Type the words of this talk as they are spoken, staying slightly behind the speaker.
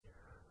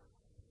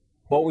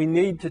What we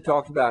need to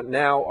talk about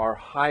now are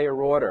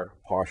higher order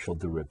partial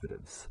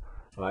derivatives,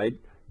 right?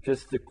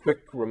 Just a quick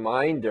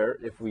reminder,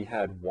 if we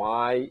had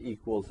y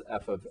equals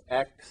f of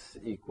x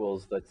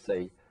equals, let's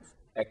say,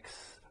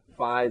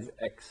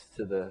 5x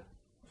to the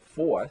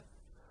fourth,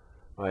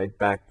 right,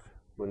 back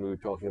when we were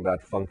talking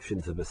about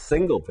functions of a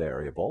single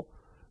variable,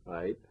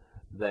 right,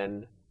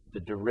 then the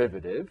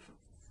derivative,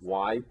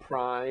 y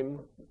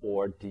prime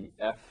or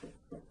df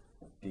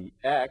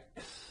dx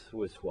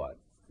was what?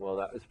 Well,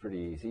 that was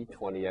pretty easy,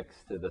 20x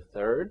to the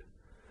third,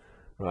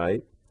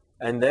 right?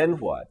 And then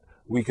what?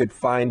 We could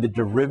find the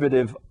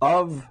derivative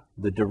of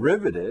the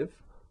derivative,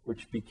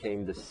 which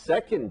became the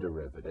second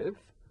derivative,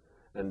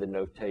 and the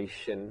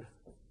notation,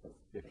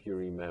 if you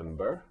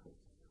remember,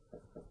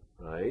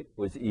 right,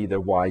 was either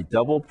y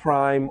double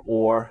prime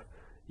or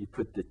you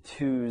put the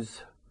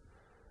 2's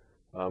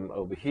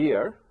over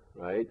here,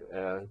 right,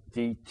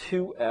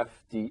 d2f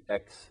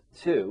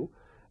dx2,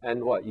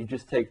 and what? You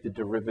just take the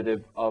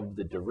derivative of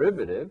the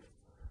derivative,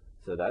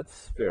 so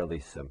that's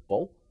fairly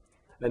simple.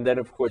 And then,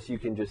 of course, you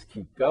can just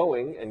keep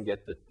going and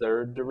get the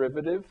third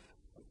derivative,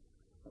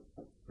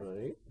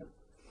 right,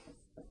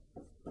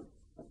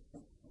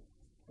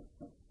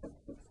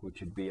 which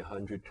would be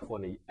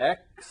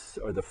 120x,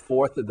 or the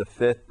fourth or the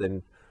fifth,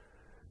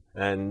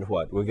 and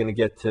what? We're going to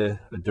get to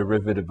a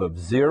derivative of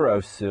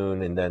 0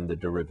 soon, and then the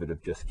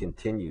derivative just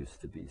continues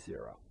to be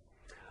 0.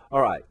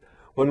 All right,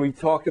 when we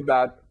talk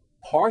about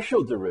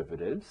partial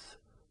derivatives,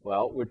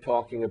 well, we're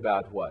talking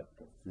about what?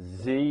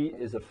 Z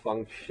is a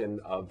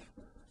function of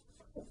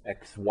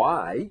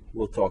xy.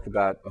 We'll talk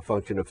about a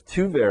function of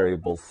two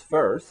variables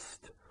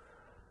first,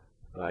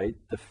 right?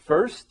 The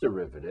first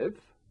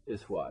derivative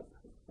is what?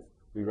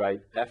 We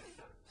write f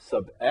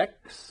sub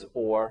x,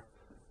 or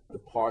the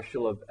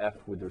partial of f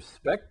with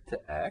respect to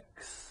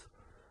x,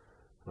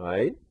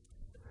 right?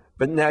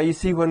 But now you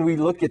see, when we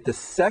look at the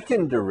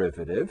second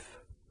derivative,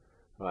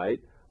 right,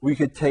 we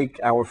could take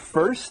our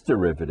first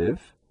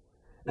derivative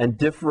and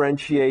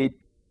differentiate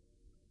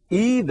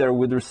either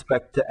with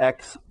respect to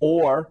x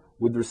or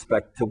with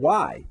respect to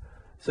y.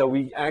 So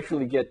we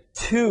actually get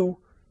two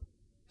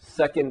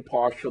second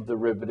partial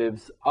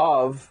derivatives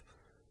of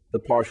the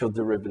partial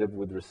derivative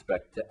with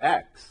respect to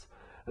x.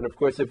 And of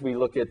course, if we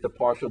look at the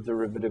partial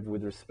derivative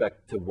with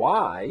respect to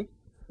y,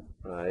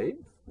 right,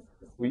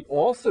 we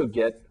also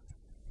get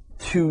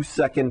two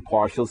second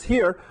partials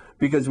here,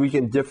 because we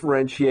can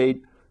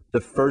differentiate the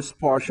first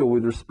partial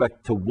with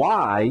respect to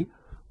y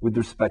with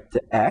respect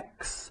to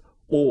x,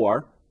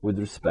 or with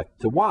respect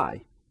to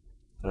y,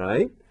 all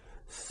right?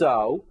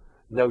 So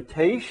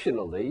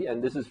notationally,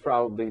 and this is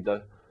probably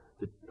the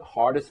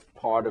hardest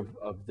part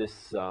of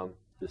this,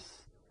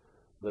 this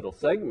little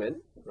segment,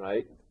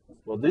 right?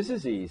 Well, this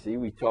is easy.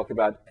 We talk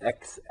about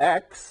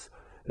xx.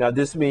 Now,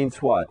 this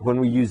means what? When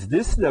we use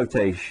this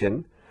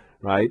notation,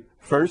 right,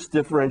 first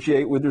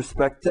differentiate with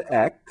respect to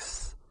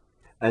x,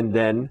 and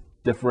then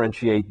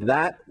differentiate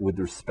that with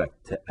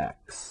respect to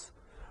x.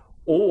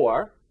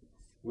 Or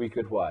we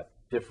could what?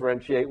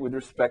 Differentiate with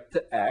respect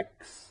to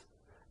x,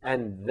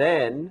 and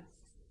then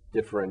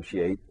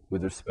differentiate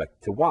with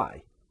respect to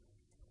y.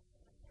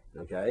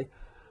 Okay?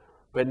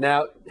 But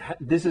now,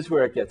 this is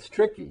where it gets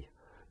tricky.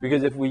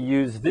 Because if we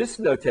use this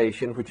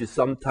notation, which is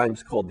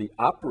sometimes called the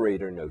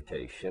operator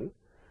notation,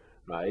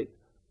 right,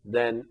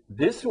 then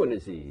this one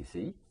is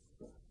easy,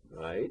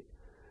 right,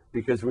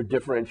 because we're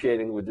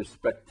differentiating with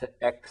respect to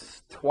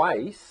x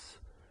twice.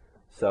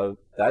 So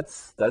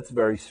that's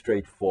very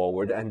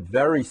straightforward and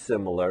very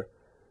similar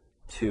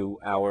to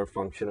our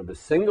function of a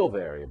single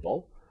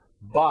variable.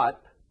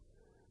 But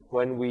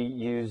when we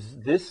use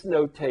this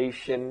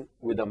notation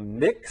with a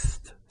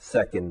mixed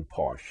second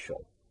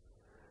partial,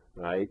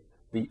 right,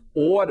 the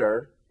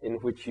order in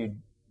which you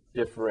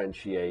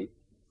differentiate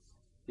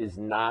is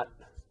not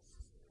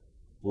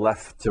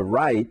left to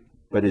right,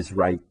 but is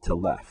right to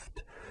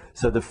left.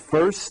 So the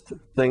first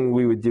thing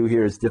we would do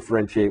here is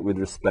differentiate with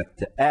respect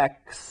to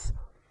x,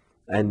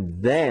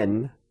 and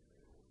then,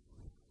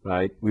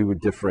 right, we would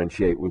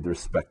differentiate with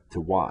respect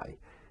to y.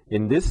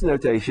 In this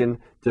notation,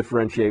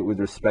 differentiate with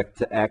respect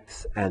to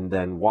x and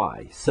then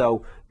y.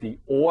 So the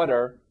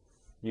order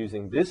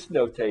using this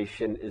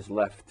notation is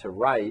left to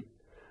right,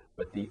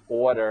 but the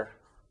order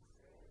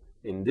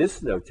in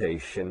this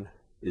notation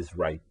is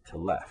right to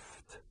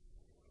left.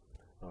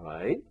 All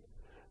right?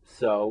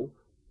 So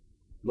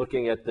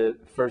looking at the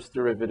first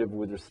derivative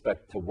with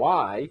respect to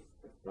y,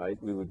 right,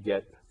 we would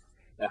get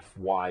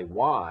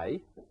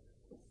fyy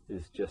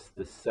is just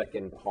the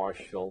second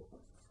partial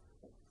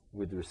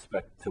with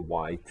respect to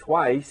y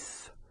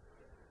twice.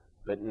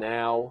 But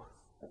now,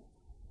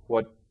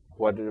 what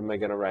am I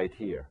going to write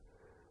here?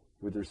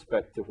 With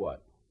respect to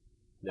what?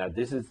 Now,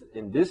 this is,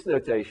 in this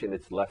notation,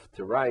 it's left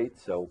to right,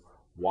 so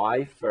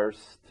y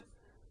first,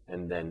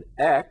 and then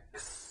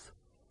x,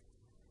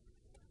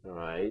 all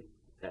right?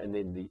 And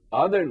in the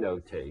other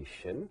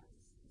notation,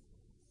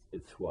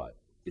 it's what?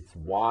 It's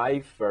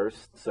y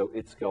first, so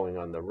it's going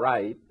on the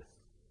right,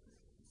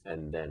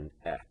 and then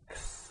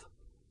x.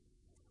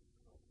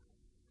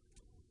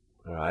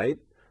 All right?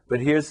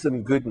 But here's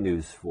some good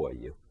news for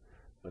you,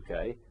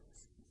 okay?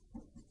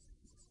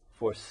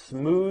 for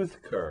smooth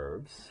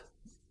curves,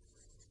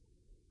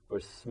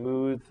 for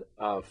smooth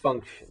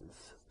functions,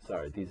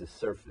 sorry, these are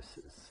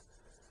surfaces,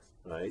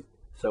 right?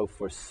 So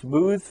for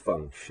smooth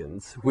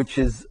functions, which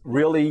is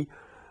really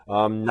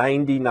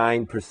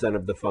 99%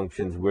 of the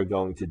functions we're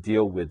going to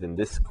deal with in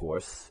this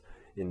course,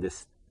 in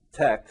this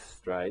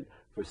text, right?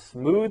 For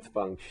smooth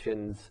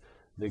functions,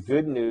 the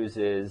good news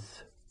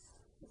is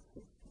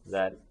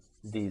that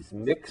these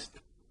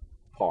mixed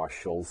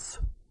partials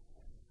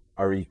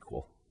are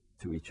equal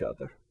to each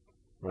other,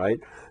 right?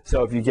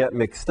 So if you get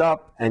mixed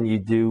up and you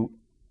do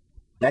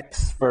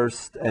x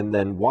first and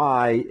then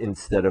y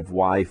instead of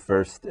y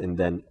first and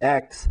then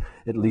x,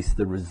 at least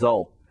the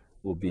result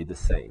will be the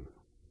same.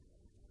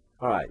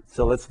 All right,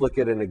 so let's look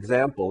at an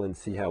example and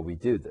see how we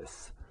do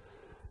this.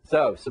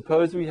 So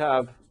suppose we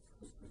have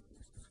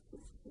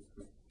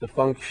the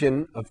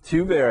function of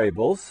two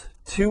variables,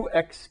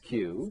 2x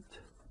cubed,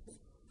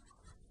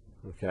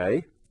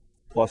 okay,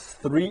 plus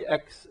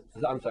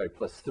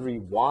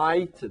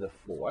 3y to the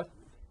fourth,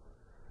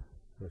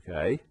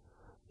 okay,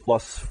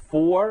 plus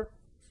 4x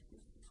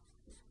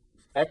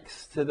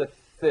to the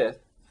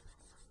fifth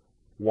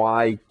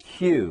y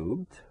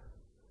cubed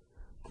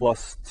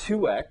plus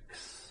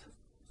 2x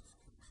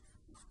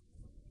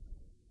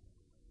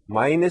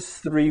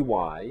minus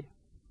 3y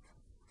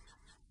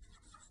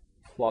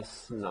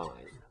plus 9.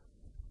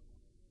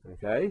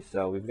 Okay,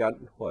 so we've got,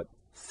 what,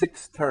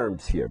 6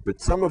 terms here,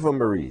 but some of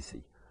them are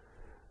easy,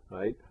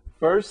 right?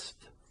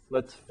 First,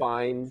 let's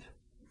find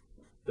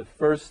the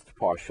first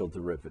partial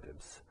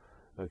derivatives.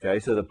 Okay,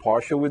 so the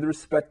partial with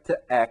respect to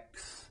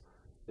x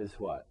is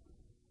what?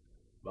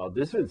 Well,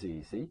 this one's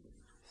easy,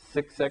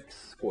 6x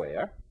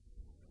squared.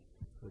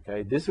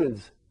 Okay, this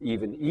one's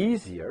even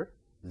easier,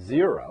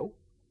 0.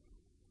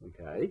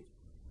 Okay,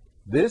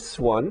 this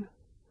one,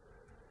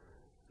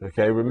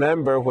 okay,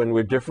 remember when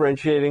we're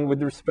differentiating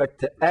with respect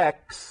to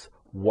x,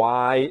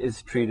 y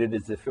is treated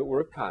as if it were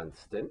a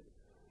constant.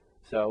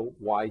 So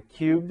y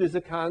cubed is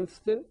a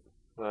constant,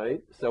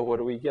 right? So what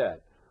do we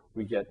get?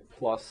 We get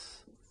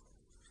plus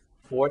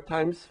 4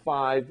 times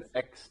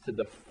 5x to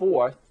the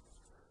fourth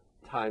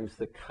times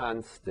the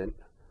constant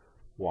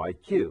y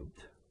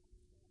cubed,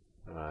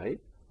 all right,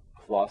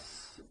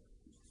 plus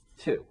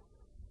 2.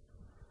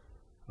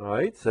 All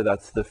right, so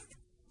that's the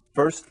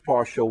first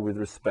partial with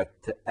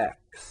respect to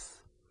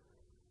x.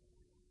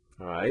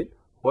 All right,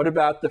 what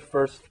about the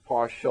first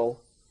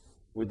partial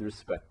with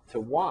respect to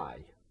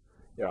y?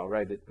 Here, I'll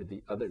write it with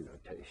the other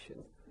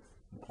notation.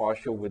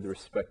 Partial with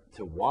respect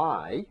to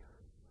y,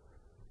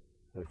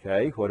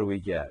 okay, what do we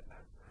get?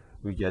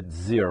 We get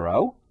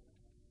 0,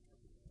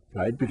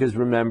 right? Because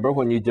remember,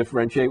 when you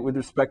differentiate with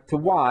respect to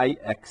y,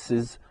 x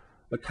is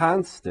a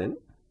constant,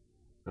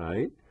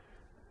 right?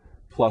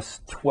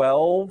 Plus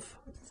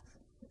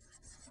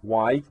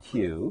 12y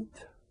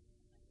cubed,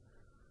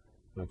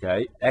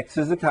 okay? X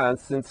is a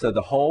constant, so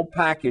the whole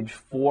package,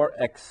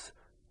 4x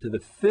to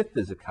the fifth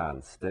is a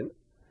constant,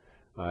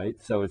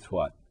 right? So it's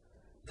what?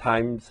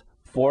 Times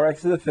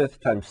 4x to the fifth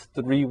times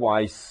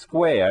 3y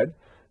squared,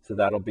 so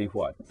that'll be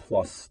what?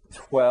 Plus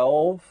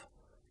 12,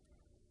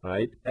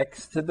 right?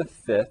 X to the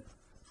fifth,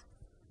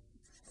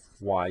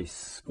 y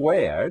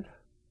squared,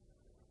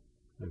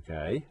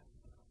 okay?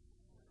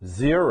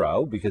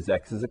 0, because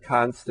x is a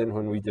constant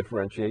when we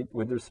differentiate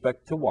with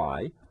respect to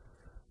y,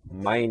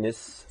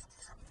 minus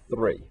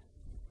 3.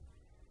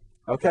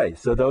 Okay,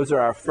 so those are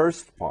our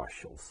first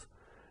partials.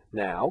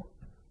 Now,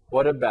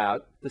 what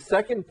about the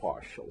second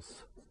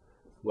partials?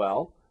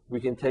 Well, we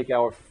can take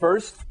our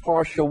first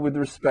partial with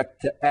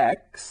respect to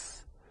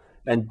x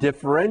and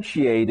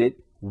differentiate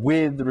it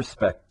with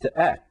respect to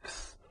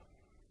x.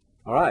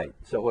 All right,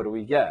 so what do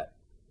we get?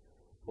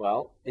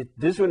 Well,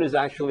 this one is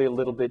actually a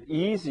little bit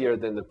easier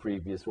than the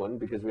previous one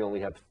because we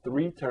only have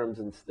 3 terms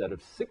instead of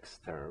 6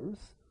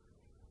 terms,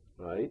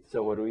 right?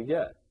 So what do we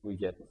get? We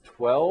get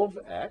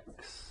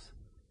 12x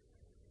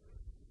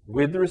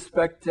with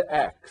respect to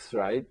x,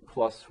 right?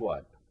 Plus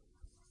what?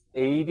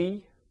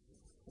 80x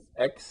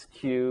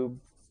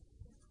cubed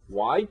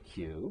y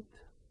cubed,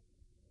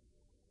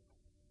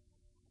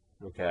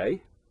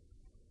 okay,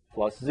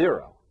 plus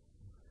 0.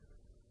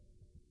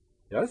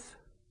 Yes?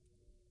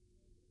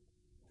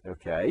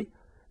 Okay,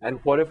 and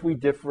what if we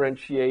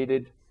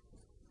differentiated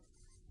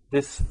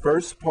this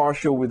first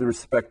partial with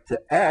respect to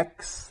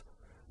x,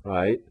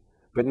 right?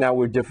 But now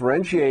we're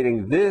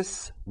differentiating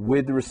this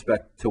with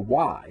respect to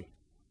y,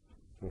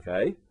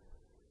 okay?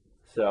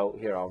 So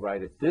here, I'll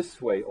write it this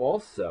way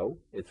also.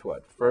 It's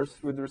what?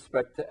 First with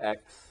respect to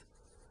x,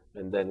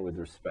 and then with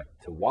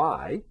respect to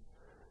y.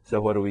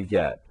 So what do we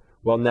get?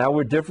 Well, now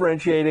we're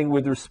differentiating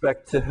with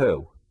respect to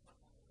who?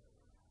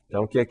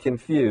 Don't get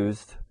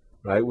confused.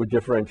 Right, we're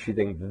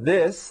differentiating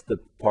this, the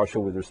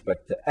partial with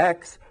respect to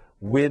x,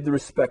 with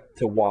respect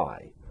to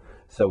y.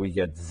 So we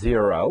get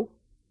 0,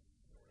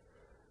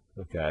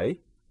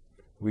 okay?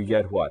 We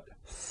get what?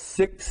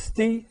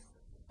 60x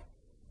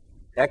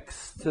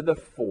to the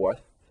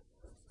fourth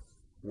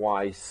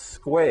y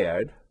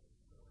squared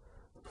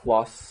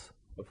plus,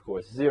 of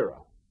course,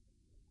 0.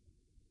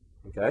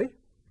 Okay?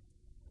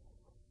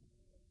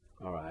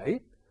 All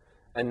right.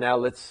 And now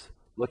let's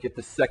look at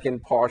the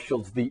second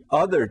partials, the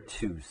other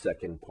two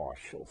second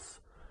partials,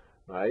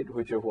 right?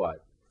 Which are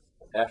what?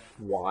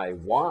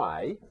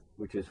 Fyy,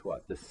 which is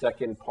what? The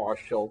second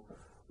partial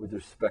with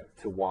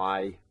respect to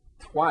y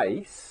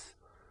twice.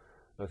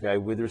 Okay,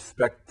 with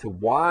respect to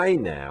y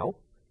now,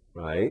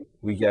 right,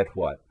 we get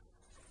what?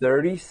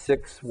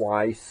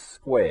 36y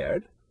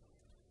squared,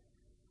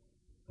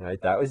 right,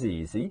 that was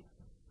easy,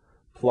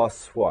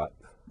 plus what?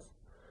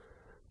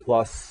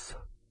 Plus,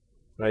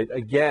 right,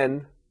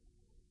 again,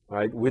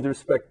 right, with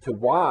respect to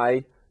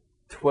y,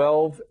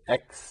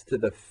 12x to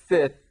the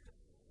fifth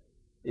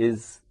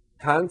is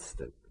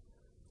constant.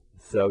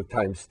 So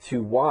times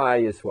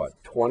 2y is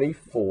what?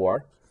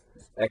 24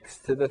 x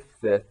to the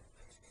fifth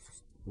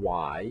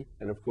y,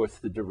 and of course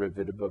the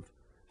derivative of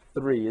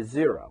 3 is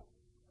 0.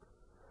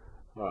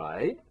 All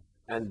right,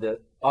 and the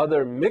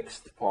other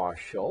mixed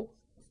partial,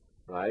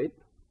 right,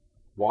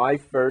 y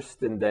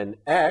first and then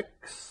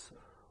x,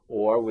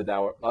 or with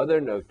our other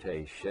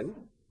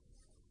notation,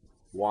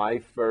 y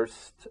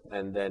first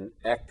and then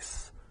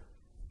x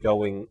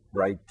going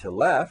right to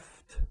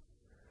left.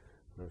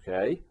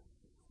 Okay,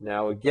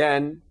 now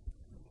again,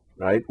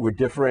 right, we're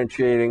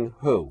differentiating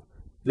who?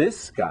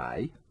 This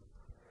guy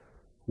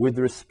with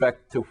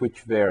respect to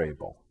which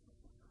variable?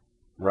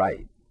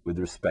 Right, with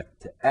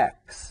respect to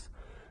x.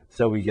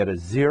 So we get a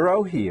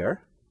 0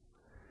 here,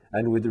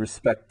 and with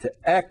respect to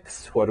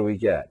x, what do we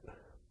get?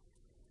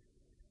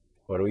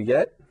 What do we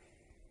get?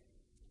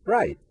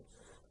 Right,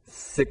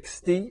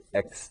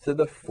 60x to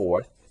the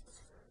fourth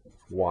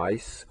y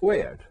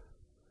squared.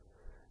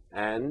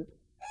 And,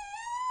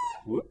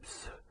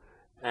 whoops,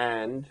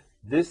 and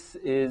this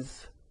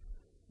is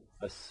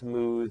a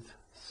smooth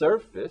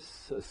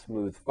surface, a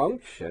smooth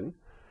function,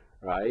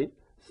 right?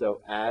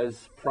 So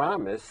as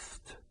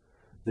promised,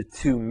 the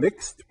two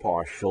mixed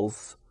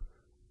partials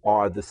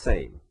are the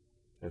same,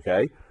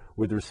 okay?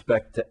 With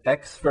respect to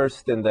x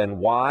first and then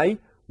y,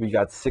 we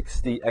got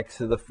 60x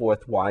to the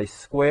fourth y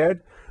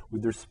squared.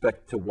 With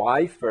respect to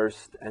y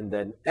first and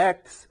then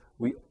x,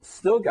 we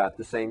still got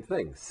the same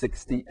thing,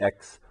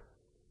 60x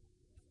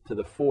to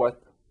the fourth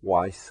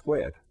y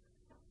squared,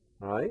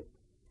 all right?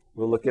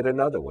 We'll look at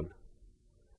another one.